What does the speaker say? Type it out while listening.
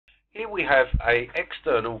Here we have an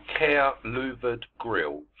external Kair Louvred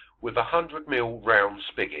Grille with a 100mm round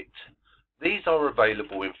spigot. These are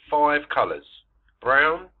available in 5 colours: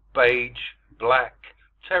 brown, beige, black,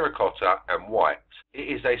 terracotta and white. It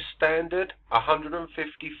is a standard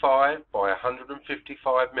 155 by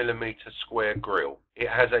 155mm square grille. It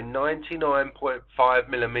has a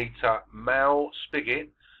 99.5mm male spigot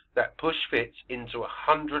that push fits into a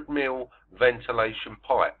 100mm ventilation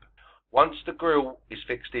pipe. Once the grille is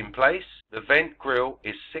fixed in place, the vent grille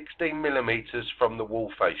is 16mm from the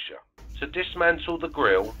wall fascia. To dismantle the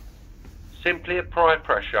grille, simply apply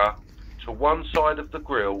pressure to one side of the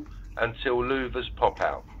grille until louvres pop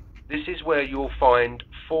out. This is where you'll find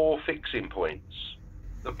 4 fixing points.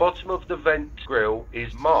 The bottom of the vent grille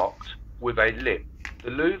is marked with a lip.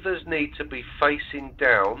 The louvres need to be facing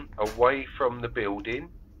down away from the building.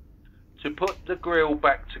 To put the grille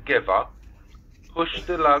back together, push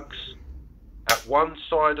the lugs at one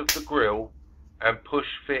side of the grille and push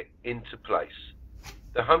fit into place.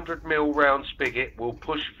 The 100mm round spigot will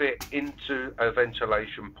push fit into a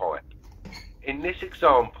ventilation pipe. In this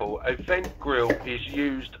example, a vent grille is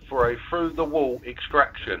used for a through-the-wall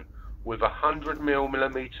extraction with a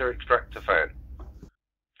 100mm extractor fan.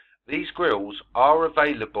 These grilles are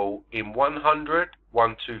available in 100,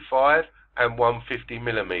 125 and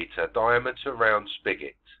 150mm diameter round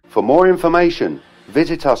spigot. For more information,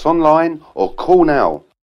 visit us online or call now